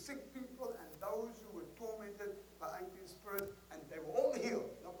 bringing sick people and those who were tormented by unclean spirits, and they were all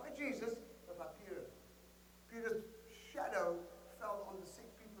healed, not by Jesus, but by Peter. Peter's shadow fell on the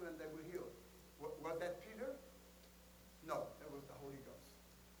sick people and they were healed. Was that Peter? No, that was the Holy Ghost.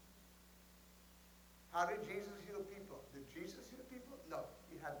 How did Jesus heal people? Did Jesus heal people? No,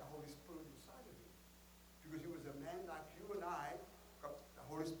 he had the Holy Spirit inside of him. Because he was a man like you and I. The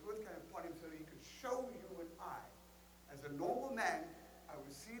Holy Spirit came upon him so he could show you and I. As a normal man, I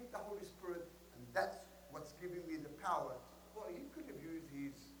received the Holy Spirit, and that's what's giving me the power. Well, he could have used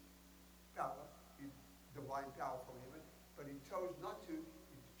his power, his divine power from heaven, but he chose not to.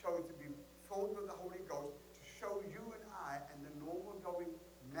 He chose to be filled with the Holy Ghost to show you and I and the normal going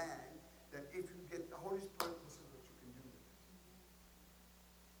man that if you get the Holy Spirit, this is what you can do with it.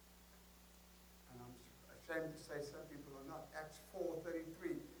 And I'm ashamed to say some people are not. Acts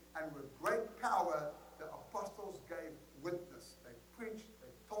 4:33. And with great power, the apostles gave witness. They preached,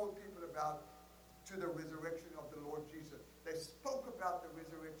 they told people about to the resurrection of the Lord Jesus. They spoke about the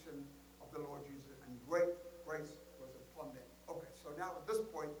resurrection of the Lord Jesus, and great grace was upon them. Okay, so now at this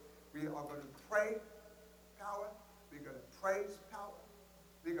point, we are going to pray power, we're going to praise power,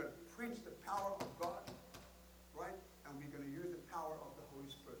 we're going to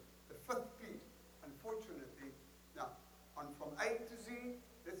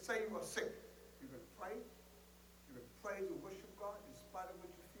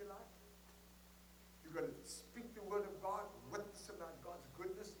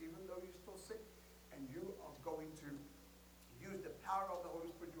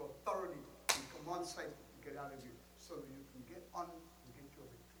want Satan to get out of you so that you can get on and get your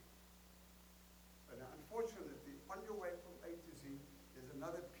victory. But now, unfortunately, on your way from A to Z, there's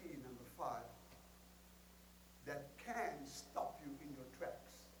another P, number 5, that can stop you in your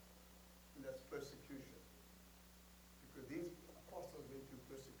tracks, and that's persecution. Because these apostles went through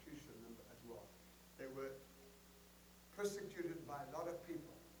persecution as well. They were persecuted by a lot of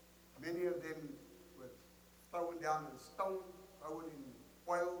people. Many of them were thrown down in stone, thrown in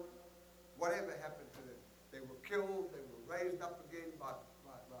oil, whatever happened to them. They were killed, they were raised up again by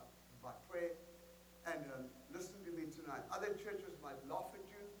prayer. And listen to me tonight. Other churches might laugh at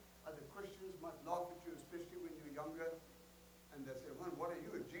you, other Christians might laugh at you, especially when you're younger. And they say, "Man, what are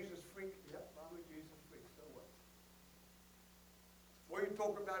you, a Jesus freak?" Yep, I'm a Jesus freak, so what? What you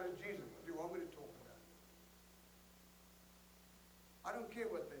talk about is Jesus. What do you want me to talk about? I don't care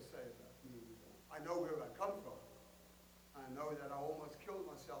what they say about me anymore. I know where I come from. I know that I almost killed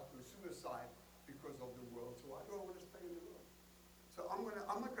myself through suicide because of the world. So why do I want to stay in the world? So I'm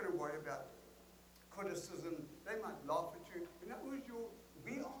not going to worry about criticism. They might laugh at you.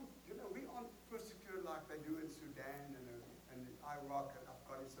 We aren't persecuted like they do in Sudan and in Iraq and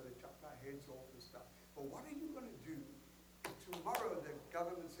Afghanistan. They chop our heads off and stuff. But what are you going to do if tomorrow the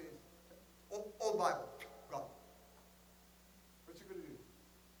government says, all Bible, gone? What you going to do?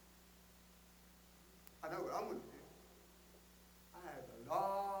 I know what I'm going to do. I have a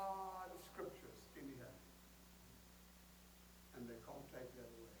lot of scriptures in here, and they can't take that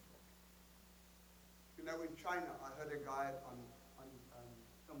away. You know, in China, I heard a guy on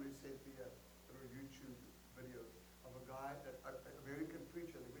somebody sent me a YouTube video of a guy, an American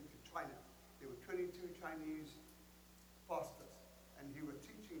preacher that went to China. There were 22 Chinese pastors, and he was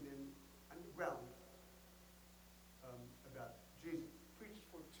teaching them underground about Jesus. Preached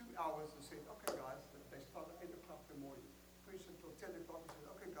for 2 hours and said, "Okay, guys," they started at 8 o'clock in the morning. Preached until 10 o'clock and said,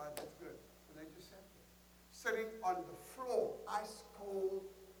 "Okay, guys, that's good." And they just sat there, sitting on the floor, ice cold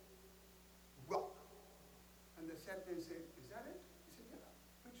rock. And they sat there and said, "Is that it?" He said, "Yeah,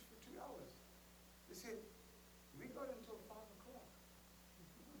 preached for 2 hours." They said, "We got until 5 o'clock.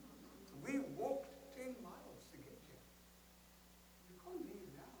 We walked 10 miles to get here. You can't leave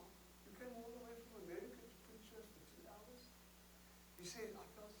now. You came all the way from America to preach to us for 2 hours." He said, "I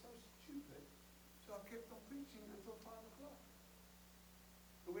felt so stupid, so I kept on preaching until 5 o'clock.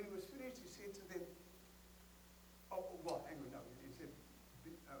 And when he was finished, he said to them, hang on, no. He said,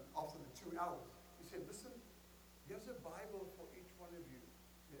 after the 2 hours, he said, "Listen, here's a Bible for each one of you."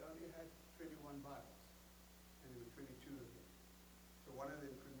 They only had 21 Bibles, and there were 22 of them. So one of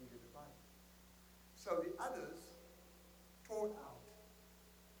them couldn't get a Bible. So the others tore out.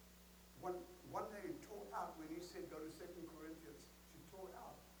 One day he tore out when he said, "Go to 2 Corinthians." She tore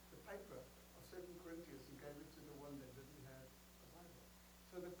out the paper of 2 Corinthians and gave it to the one that didn't have a Bible.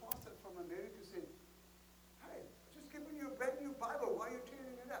 So the pastor from America said, "Hey, I've just given you a brand new Bible. Why are you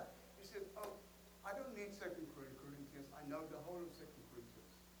tearing it up?" He said, "Oh, I don't need 2 Corinthians. I know the whole of 2 Corinthians."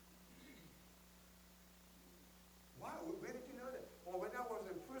 Wow, where did you know that? Well, when I was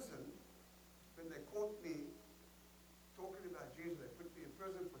in prison, when they caught me talking about Jesus, they put me in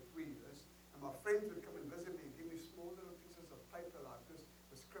prison for 3 years, and my friends would come and visit me and give me small little pieces of paper like this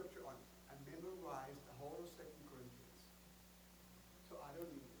with scripture on. I memorized the whole of 2 Corinthians. So I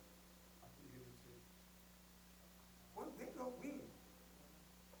don't need it. I can give it to you. Well, they don't we.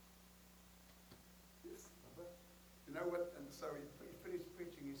 Yes. You know what? And so he finished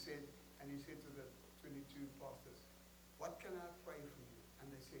preaching, he said to the 22 pastors, "What can I pray for you?"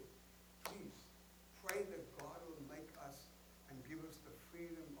 And they said, "Please, pray that God will make us and give us the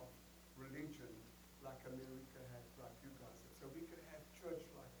freedom of religion like America has, like you guys have. So we can have church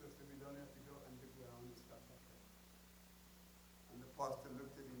like this, and we don't have to go underground and stuff like that." And the pastor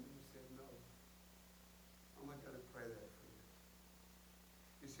looked at him and he said, "No, I'm not going to pray that for you."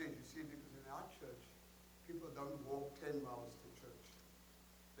 He said, "You see, because in our church, people don't walk 10 miles to church.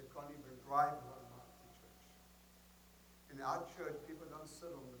 They can't even drive 1 mile to church. In our church, people don't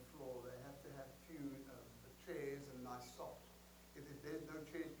sit on the floor. They have to have chairs and nice socks. If there's no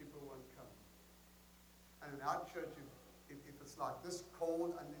chairs, people won't come. And in our church, if it's like this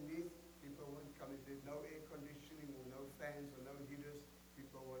cold underneath, people won't come. If there's no air conditioning or no fans or no heaters,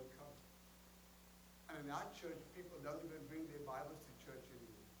 people won't come. And in our church, people don't even bring their Bibles to church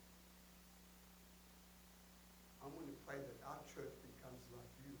anymore. I'm going to pray that our church becomes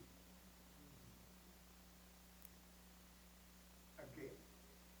like you. Again.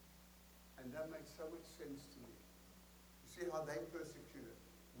 And that makes so much sense to me. You see how they persecuted.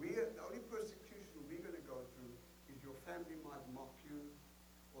 The only persecution we're going to go through is your family might mock you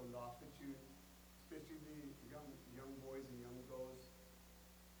or laugh at you, especially the young boys and young girls.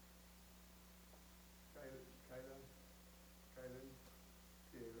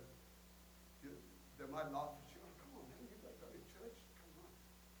 laugh at you. Oh, come on, man, you got to go to church. Come on.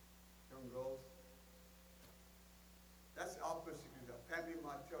 Young girls. That's our persecutor. Family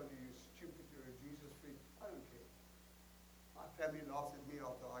might tell you you're stupid, you're a Jesus freak. I don't care. My family laughs at me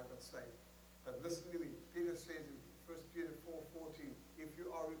after I got saved. But listen to me. Peter says in 1 Peter 4:14, if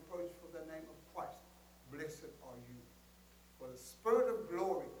you are reproached for the name of Christ, blessed are you. For the Spirit of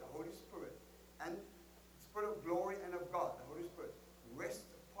glory, the Holy Spirit, and the Spirit of glory and of God, the Holy Spirit, rest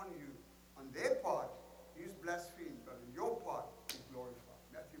upon you. On their part, he's blasphemed, but on your part, he's glorified.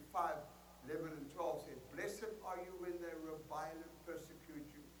 Matthew 5:11 and 12 says, blessed are you when they revile and persecute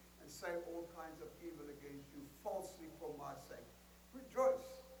you and say all kinds of evil against you falsely for my sake. Rejoice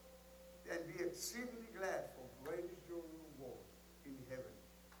and be exceedingly glad, for great is your reward in heaven.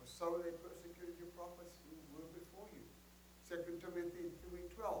 For so they persecuted your prophets who were before you. 2 Timothy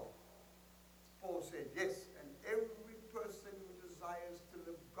 3:12. Paul said, yes, and every person who desires to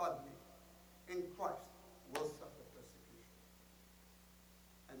live godly in Christ will suffer persecution.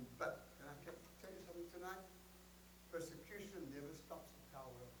 But can I tell you something tonight? Persecution never stops the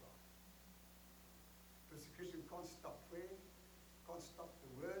power of God. Persecution can't stop prayer, can't stop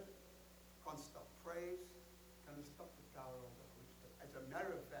the word, can't stop praise, can't stop the power of the Holy Spirit. As a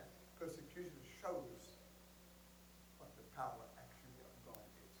matter of fact, persecution shows what the power actually of God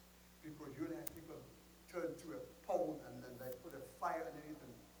is. Because you'll have people turn to a pole and then they put a fire underneath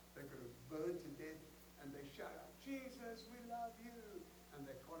and they're going to burn to death and they shout out, Jesus, we love you. And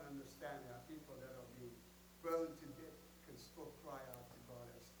they can't understand how people that are being burned to death can still cry out to God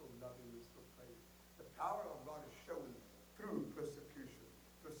and still love him and still praise him. The power of God is shown through persecution.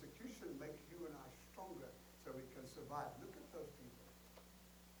 Persecution makes you and I stronger so we can survive. Look at those people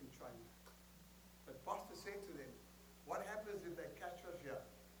in China. But pastor said to them, what happens if they catch us here?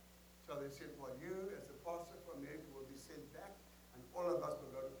 So they said, well, you as a pastor from America will be sent back and all of us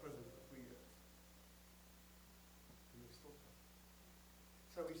will go to prison for 3 years. And they still come.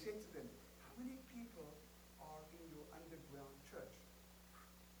 So he said to them, how many people are in your underground church?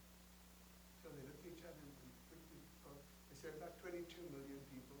 So they looked at each other and quickly spoke. They said about 22 million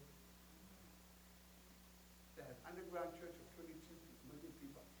people. They have underground church of 22 million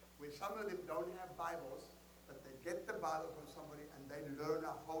people, where some of them don't have Bibles, but they get the Bible from somebody and they learn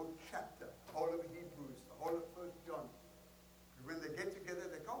a whole chapter, the whole of Hebrews, the whole of 1 John. When they get together,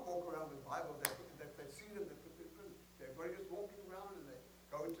 they can't walk around with Bibles. They see them, they put them in prison. Everybody's just walking around and they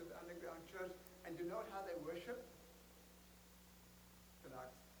go into the underground church. And you know how they worship? Can I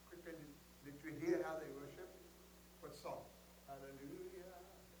quickly, did you hear how they worship? What song? Hallelujah.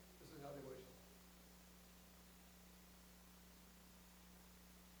 This is how they worship.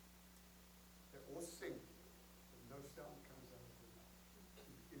 They all sing, but no sound comes out of their mouth.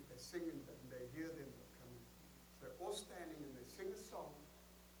 If they sing and they hear them, they'll come in. So they're all standing and they sing a song,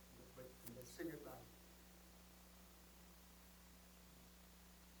 but and they sing it loud.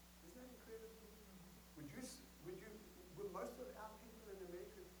 Isn't that incredible? Will most of our people in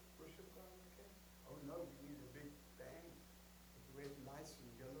America worship God like that? Oh no, we need a big band with red lights and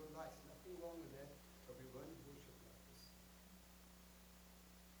yellow lights. Nothing wrong with that, but we won't worship like this.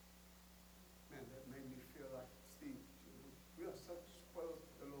 Man, that made me feel like Steve. We are such spoiled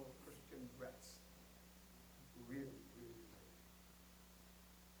little Christian brats. Really, really.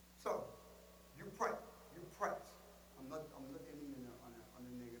 So, you pray. You praise. I'm not ending on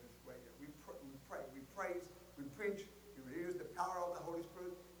a negative way here. We pray. We praise. We preach. You use the power of the Holy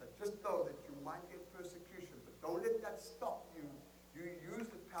Spirit. But just know that you might get persecution. But don't let that stop you. You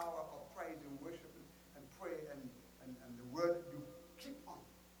use the power of praise and worship and prayer and the word. You keep on.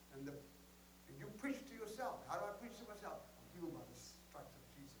 And you preach to yourself. How do I preach to myself? I'm healed by the stripes of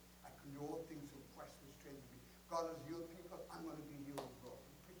Jesus. I can do all things through Christ who strengthens me. God has healed people. I'm going to be healed as well.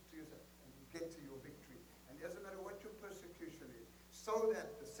 You preach to yourself and you get to your victory. And it doesn't matter what your persecution is. So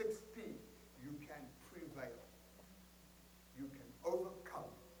that the 6th P, you can prevail. You can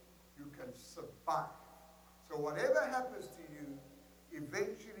overcome. You can survive. So whatever happens to you,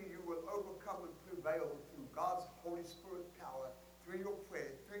 eventually you will overcome and prevail through God's Holy Spirit power, through your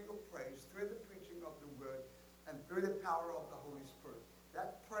prayer, through your praise, through the preaching of the word, and through the power of the Holy Spirit.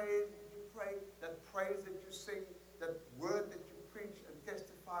 That prayer that you pray, that praise that you sing, that word that you preach and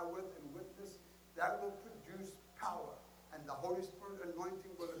testify with and witness, that will produce power. And the Holy Spirit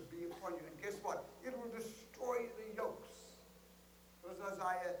anointing will be upon you. And guess what? It will destroy the yokes. As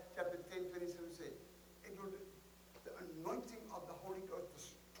Isaiah chapter 10:27 said, the anointing of the Holy Ghost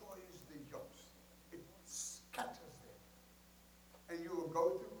destroys the yokes. It scatters them. And you will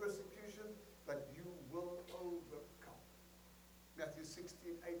go through persecution, but you will overcome. Matthew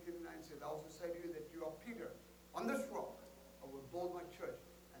 16:18 and 9 said, I also say to you that you are Peter. On this rock I will build my church,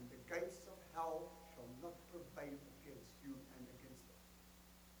 and the gates of hell shall not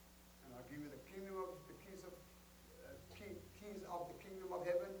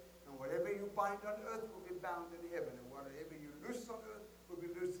bind on earth will be bound in heaven, and whatever you loose on earth will be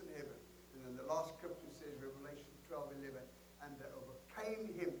loosed in heaven. And then the last scripture says, Revelation 12:11, and they overcame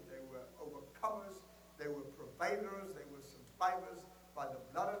him. They were overcomers, they were prevailers, they were survivors by the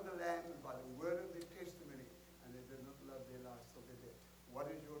blood of the Lamb and by the word of their testimony, and they did not love their lives till they did.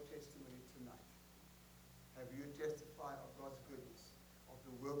 What is your testimony tonight? Have you testified of God's goodness, of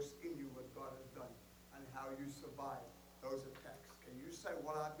the works in you, what God has done, and how you survived those attacks? Can you say,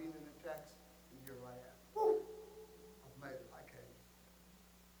 well, I've been in attacks, and here I am. Woo! I've made it. I came.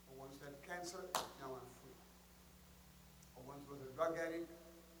 I once had cancer, now I'm free. I once was a drug addict,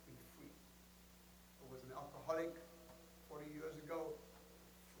 been free. I was an alcoholic 40 years ago,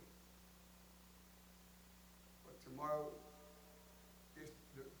 free. But tomorrow,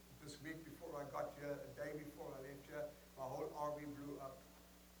 this week before I got here, a day before I left here, my whole RV blew up.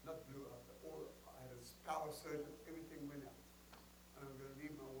 Not blew up, but I had a power surge, everything went out. And I'm going to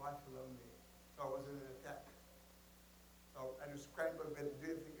leave my wife alone there. So I was in an attack. So I had to scramble a bit and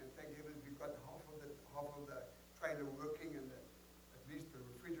do everything, and thank heavens we got half of the trailer working, and at least the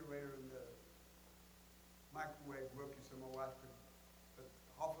refrigerator and the microwave working, so my wife could. But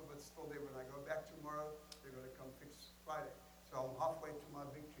half of it's still there. When I go back tomorrow, they're going to come fix Friday. So I'm halfway to my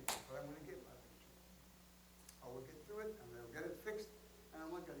victory, but I'm going to get my victory. I will get through it, and I'll get it fixed, and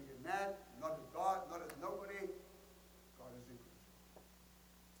I'm not going to get mad, not at God, not at nobody. God is in control.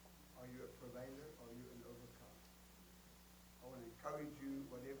 Are you a prevailer, or are you an overcomer? I want to encourage you,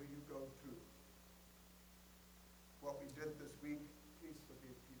 whatever you go through. What we did this week, please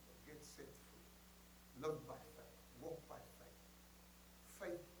forgive people. Get set free. Live by faith. Walk by faith.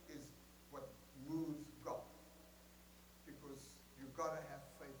 Faith is what moves God. Because you've got to have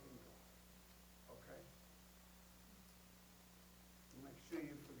faith in God. Okay? Make sure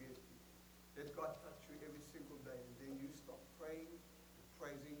you forgive people. Let God touch you every single day. And then you start praying and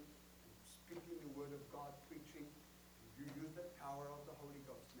praising and speaking the word of God, preaching. And you use the power of the Holy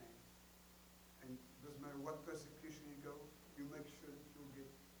Ghost, man. And it doesn't matter what persecution you go, you make sure that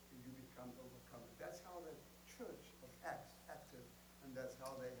you become overcomer. That's how the church of Acts acted, and that's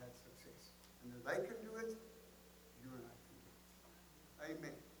how they had success. And if they can do it,